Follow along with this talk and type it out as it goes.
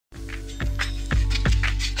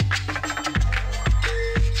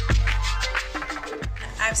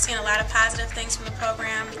seen a lot of positive things from the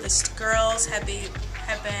program. The girls have been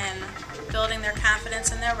building their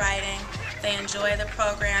confidence in their writing. They enjoy the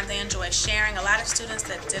program. They enjoy sharing. A lot of students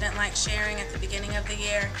that didn't like sharing at the beginning of the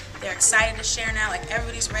year, they're excited to share now. Like,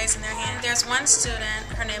 everybody's raising their hand. There's one student,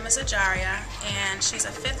 her name is Ajaria, and she's a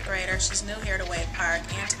 5th grader. She's new here to Wade Park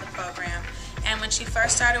and to the program. And when she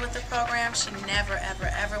first started with the program, she never,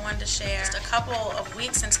 ever wanted to share. Just a couple of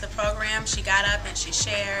weeks into the program, she got up and she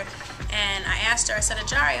shared. And I asked her, I said,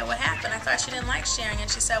 Ajaria, what happened? I thought she didn't like sharing. And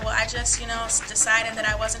she said, well, I just, decided that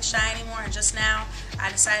I wasn't shy anymore, and just now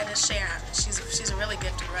I decided to share. She's a really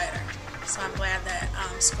gifted writer. So I'm glad that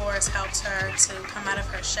scores helped her to come out of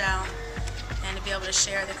her shell and to be able to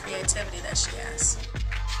share the creativity that she has.